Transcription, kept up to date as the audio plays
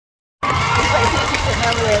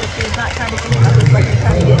over there. She's not trying to get in. She's like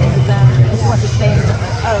trying to get in the zone. She wants to stay in the zone.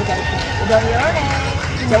 Oh, okay. Well, don't yell her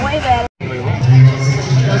name. Don't wave at it.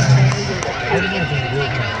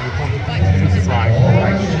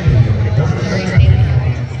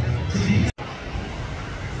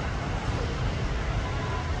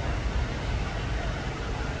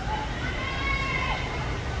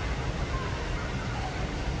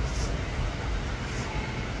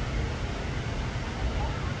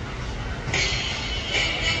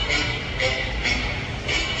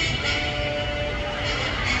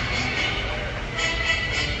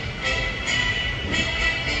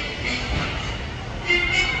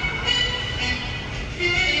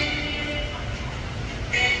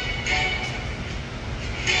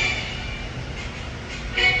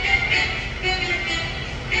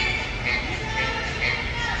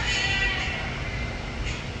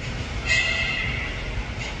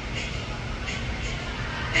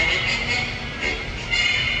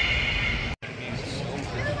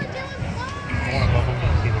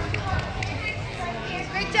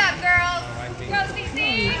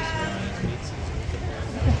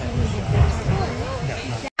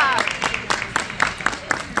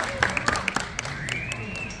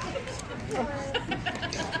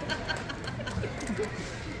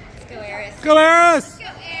 Go, Eris! Go, Eris!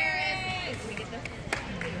 Can we get this?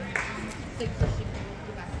 So you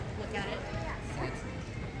go back, look at it.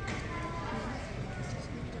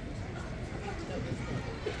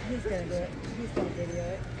 He's gonna do it. He's gonna video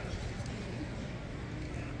it.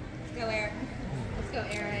 Let's go, Eris. Let's go,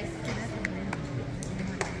 Eris.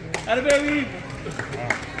 Atta baby!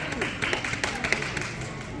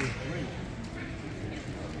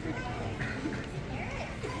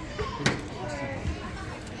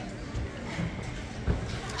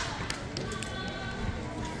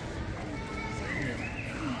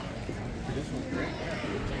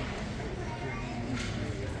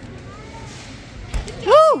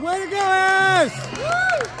 Woo! Way to go, Eris!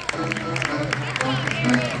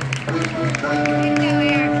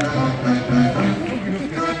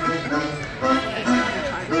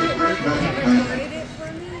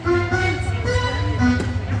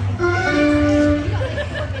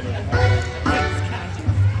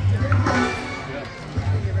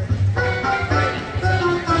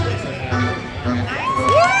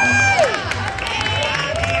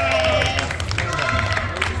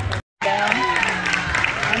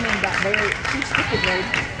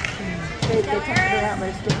 They took her out, but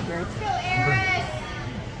it's still great.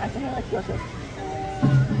 I think I like to go to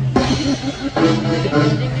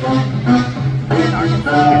in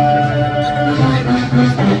Arkansas.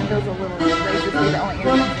 Those are little races. They're the only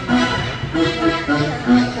Indians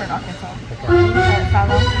in Arkansas.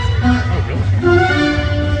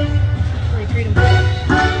 They treat them good.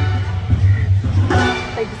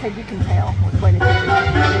 They just said you can tell which way they treat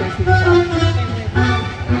you.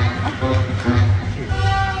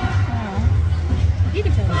 You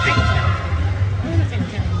can tell them. I can tell them. I'm not saying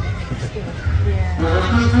tell them. Yeah.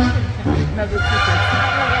 No, the teachers.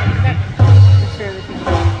 It's fair, the teachers.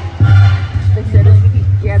 They said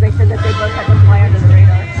they said that they both had to fly under the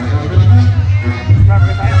radar. Robert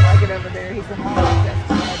goes, I don't like it over there. He said, Mom likes it.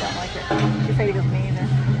 I don't like it. She said he goes, me either.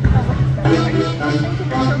 I was like, are you thinking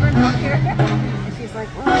the children don't care? And she's like,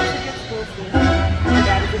 well, it's a good school system. Her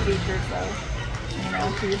dad is a teacher, so, you know,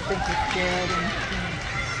 she just thinks it's good and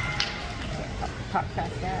talk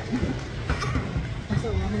past that. So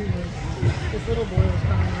this little boy was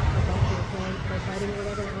crying out for help for fighting or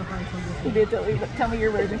whatever. And I'll find something. You did tell me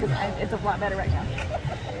your version because it's a lot better right now. And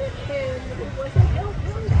it wasn't help.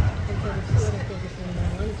 And so the two other kids just went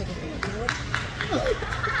down. One took a thing. You know what?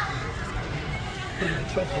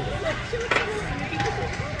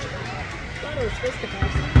 Thought it was supposed to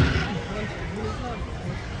pass. He was not.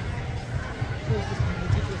 He was just going to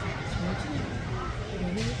teach us how to swim.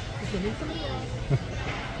 He's going to need somebody else.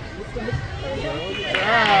 Good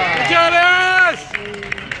job, Eris!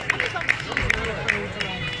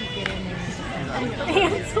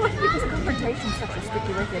 It's like this confrontation's such a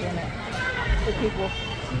sticky wicket in it for people.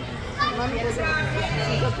 Mommy doesn't.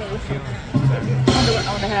 She's okay with it. I wonder what I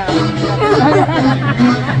want to have.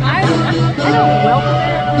 I don't welcome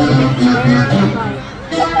it.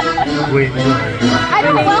 Wait, I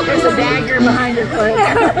don't welcome it. There's a dagger behind her foot.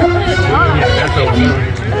 that's okay.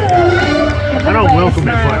 I don't welcome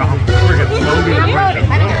it, but I'm freaking loaded.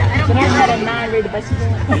 I don't get that at 9, read the best you can.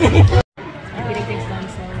 Getting things done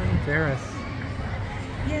slowly. Eris.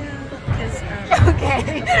 Yeah, because Okay.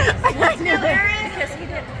 I knew that. because he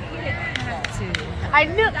didn't have to. I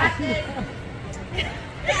knew it.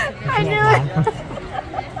 I knew it.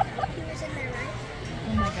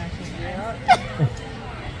 Oh my gosh, yeah.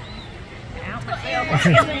 Out my He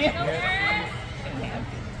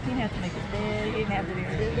didn't have to make his bed. He didn't have to do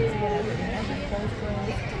this. He didn't have to do nothing close to him.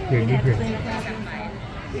 He didn't have to clean the bathroom.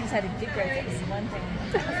 He just had to get grades. That was one thing.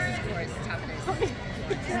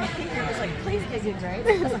 He was like, please get good grades. I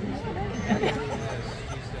was like,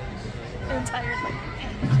 I'm tired.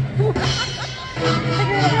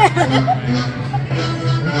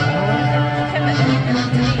 To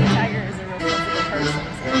me, Tiger is a real sensitive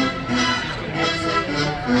person.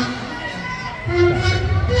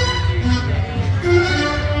 So he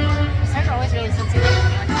actually Tiger always really sensitive.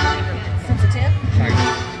 sensitive.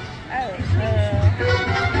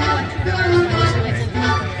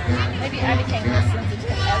 Maybe I became less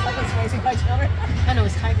sensitive as I was raising my children. I know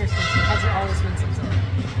it's Tiger sensitive. Has always been sensitive.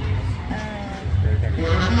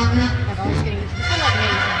 I've always getting. It's kind of like me.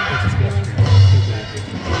 It's his feelings.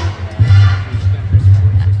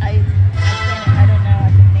 I don't know. I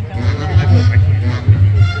can think of I feel like I can't have any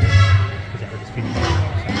of this because I hurt his feelings.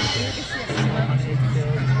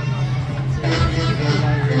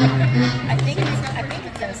 I think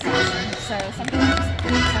it's an assumption. So sometimes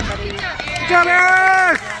somebody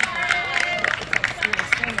Thomas!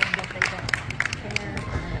 assuming that they don't care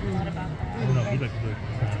a lot about that. I don't know. He like good.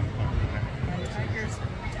 Tigers,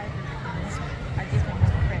 I give him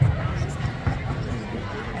more credit.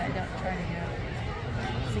 I don't try to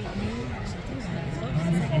see me actually do that.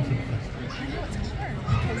 I know it's hard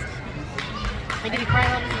because And did he cry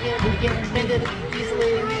on you? Did he get offended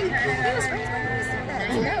easily? he was raised by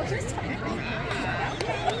me. No, he's talking about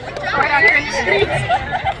Right out here in the streets.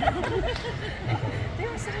 they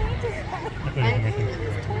were so into it.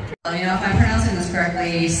 Let me know if I'm pronouncing this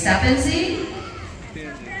correctly. Stepenzy?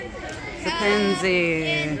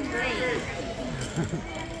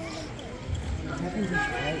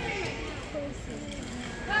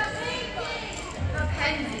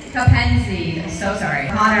 Capenzi. So sorry.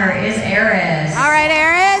 Connor is Eris. All right,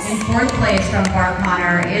 Eris. In fourth place from Bart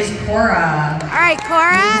Connor is Cora. All right,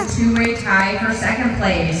 Cora. Two-way tie for second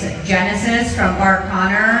place. Genesis from Bart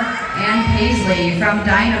Connor and Paisley from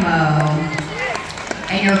Dynamo.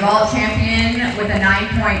 And your vault champion with a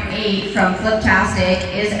 9.8 from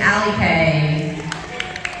Fliptastic is Allie Kay.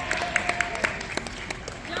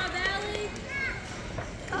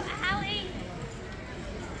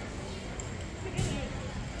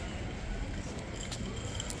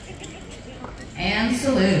 And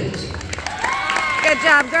salute. Good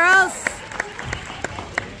job, girls.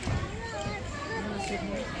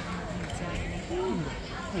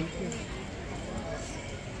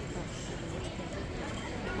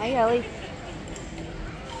 Hi, Ellie.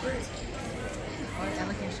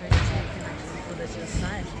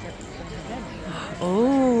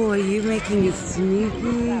 Oh, are you making it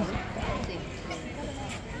sneaky?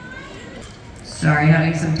 Sorry,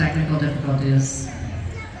 having some technical difficulties.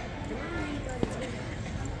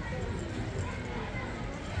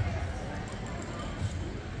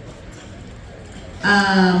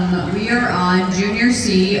 We are on Junior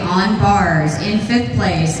C on bars. In fifth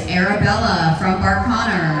place, Arabella from Bart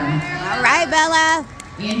Connor. All right, Bella.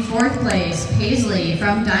 In fourth place, Paisley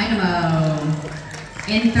from Dynamo.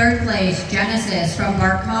 In third place, Genesis from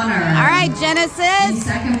Bart Connor. All right, In Genesis.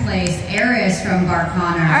 second place, Eris from Bart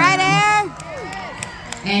Connor. All right, Air.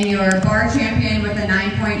 And your bar champion with a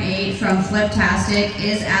 9.8 from Fliptastic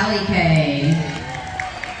is Allie Kay.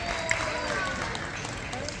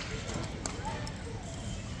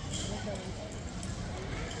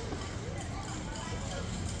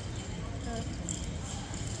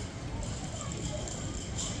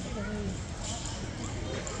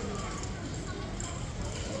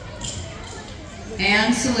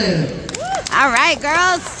 And salute. All right,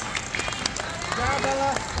 girls.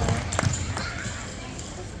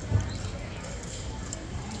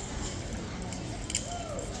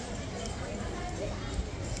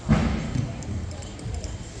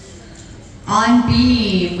 On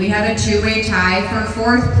B, we have a two-way tie for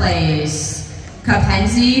fourth place.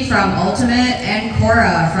 Capenzi from Ultimate and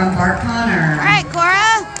Cora from Bart Connor. All right,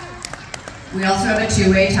 Cora. We also have a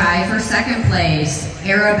two-way tie for second place.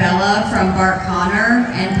 Arabella from Bart Connor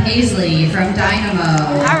and Paisley from Dynamo.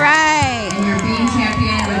 All right. And your beam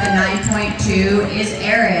champion with a 9.2 is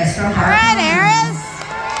Eris from All Bart right, Connor. Eris.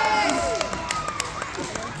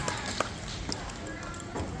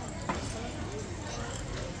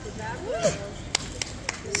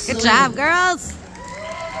 Good job, girls.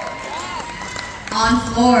 On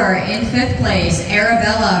floor, in fifth place,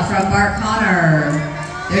 Arabella from Bart Connor.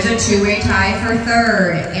 There's a two-way tie for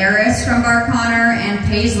third. Eris from Bart Connor and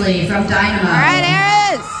Paisley from Dynamo. All right,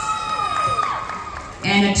 Eris.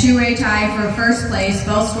 And a two-way tie for first place,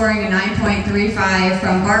 both scoring a 9.35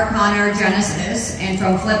 from Bart Connor, Genesis, and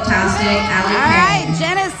from Fliptastic, Allie All Kay. right,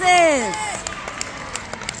 Genesis.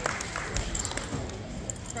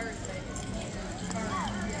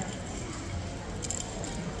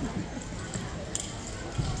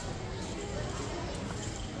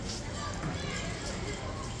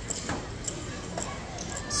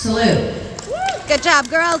 Salute. Good job,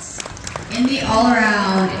 girls. In the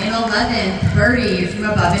all-around, in 11th, Birdie from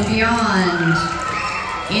Above and Beyond.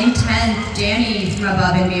 In 10th, Danny from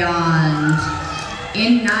Above and Beyond.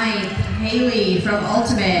 In 9th, Haley from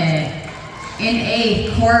Ultimate. In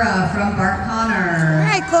 8th, Cora from Bart All Connor.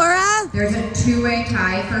 right, Cora. There's a two-way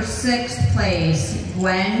tie for 6th place,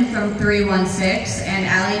 Gwen from 316 and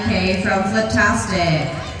Allie Kay from Fliptastic.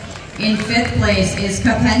 In 5th place is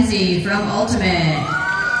Capenzi from Ultimate.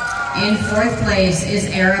 In 4th place is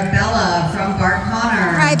Arabella from Bart Connor.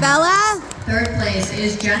 All right, Bella. 3rd place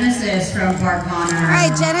is Genesis from Bart Connor. All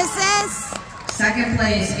right, Genesis. 2nd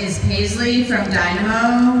place is Paisley from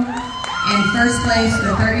Dynamo. And 1st place,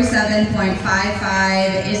 the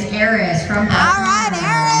 37.55, is Eris from Bart All right, Connor.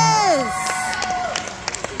 Eris.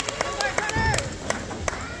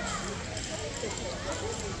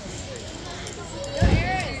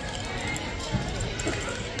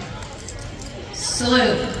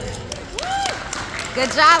 Salute.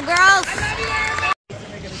 Good job, girls.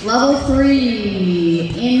 Level 3,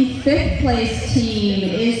 in 5th place team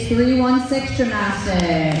is 316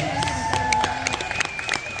 Gymnastics.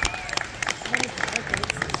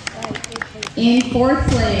 In 4th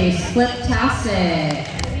place, Fliptastic.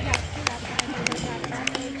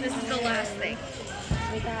 This is the last thing.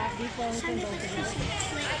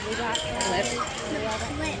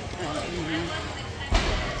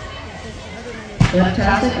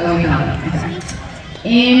 Fliptastic, oh we got it. Okay.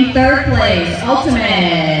 In 3rd place,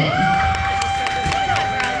 Ultimate.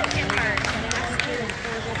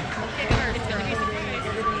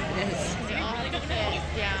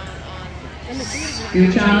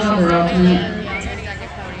 Scooch on over, Ultimate.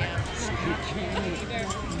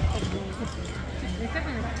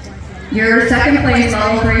 Your 2nd place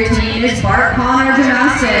level 3 team is Bart Connor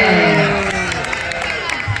Gymnastics.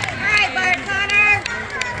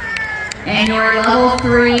 And your level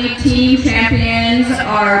 3 team champions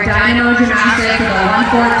are Dynamo Gymnastics with a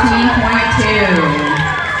 114.2.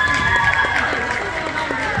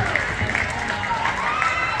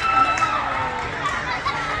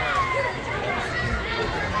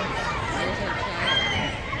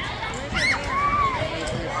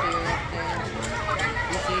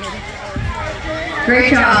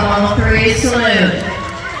 Great job, level 3, salute.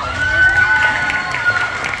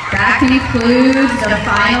 That concludes the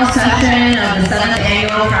final session of the 7th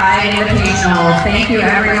Annual Pride Invitational. Thank you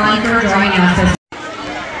everyone for joining us.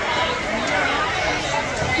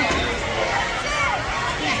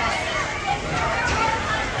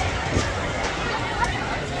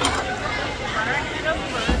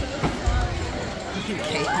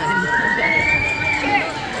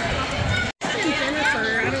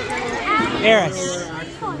 Eris.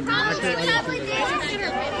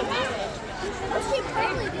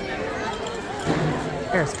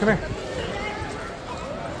 Eris, come here.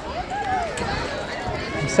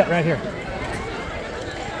 I'm set right here.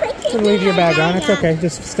 You can leave your bag on. It's okay.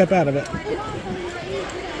 Just step out of it.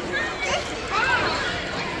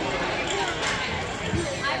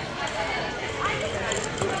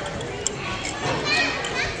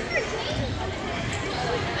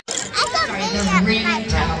 Sorry, the ring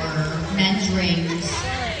tower, men's rings.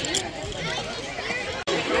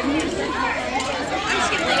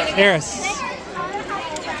 Eris.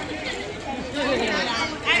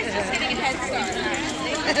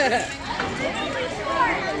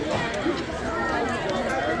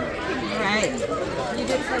 Right.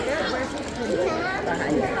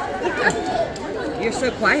 You're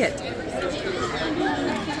so quiet.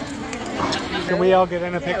 Can we all get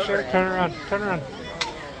in a picture? Turn around. Turn around.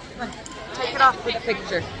 Take it off for the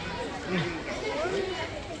picture.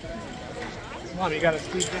 Mom, you gotta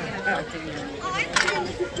squeeze in.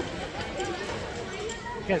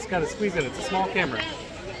 You guys gotta squeeze in. It's a small camera.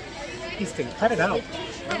 Easton, cut it out.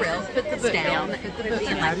 For real. Put the book down. Put the book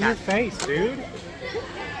in Out like of your that. face, dude.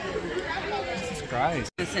 Jesus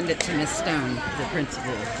Christ. Send it to Miss Stone, the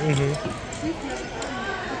principal.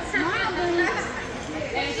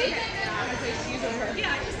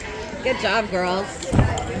 Good job, girls.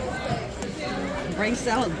 Bring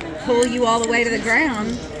Sal, pull you all the way to the ground.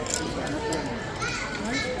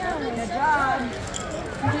 Good job.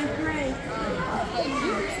 You did great.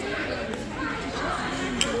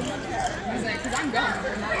 Because I'm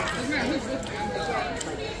going.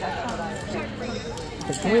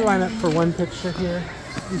 Can we line up for one picture here?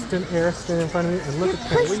 You stand, Eris, stand in front of me and look at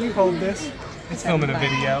the camera. Will you hold this? It's filming a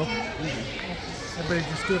video. Everybody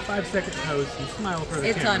just do a 5-second pose and smile for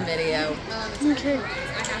the camera. It's on video. Okay. I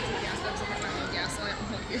have to guess. That was like my own guess, so I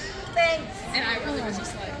don't know. Thanks. And I really was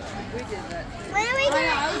just like, We did that. I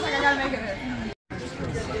know, I was like, I gotta make it.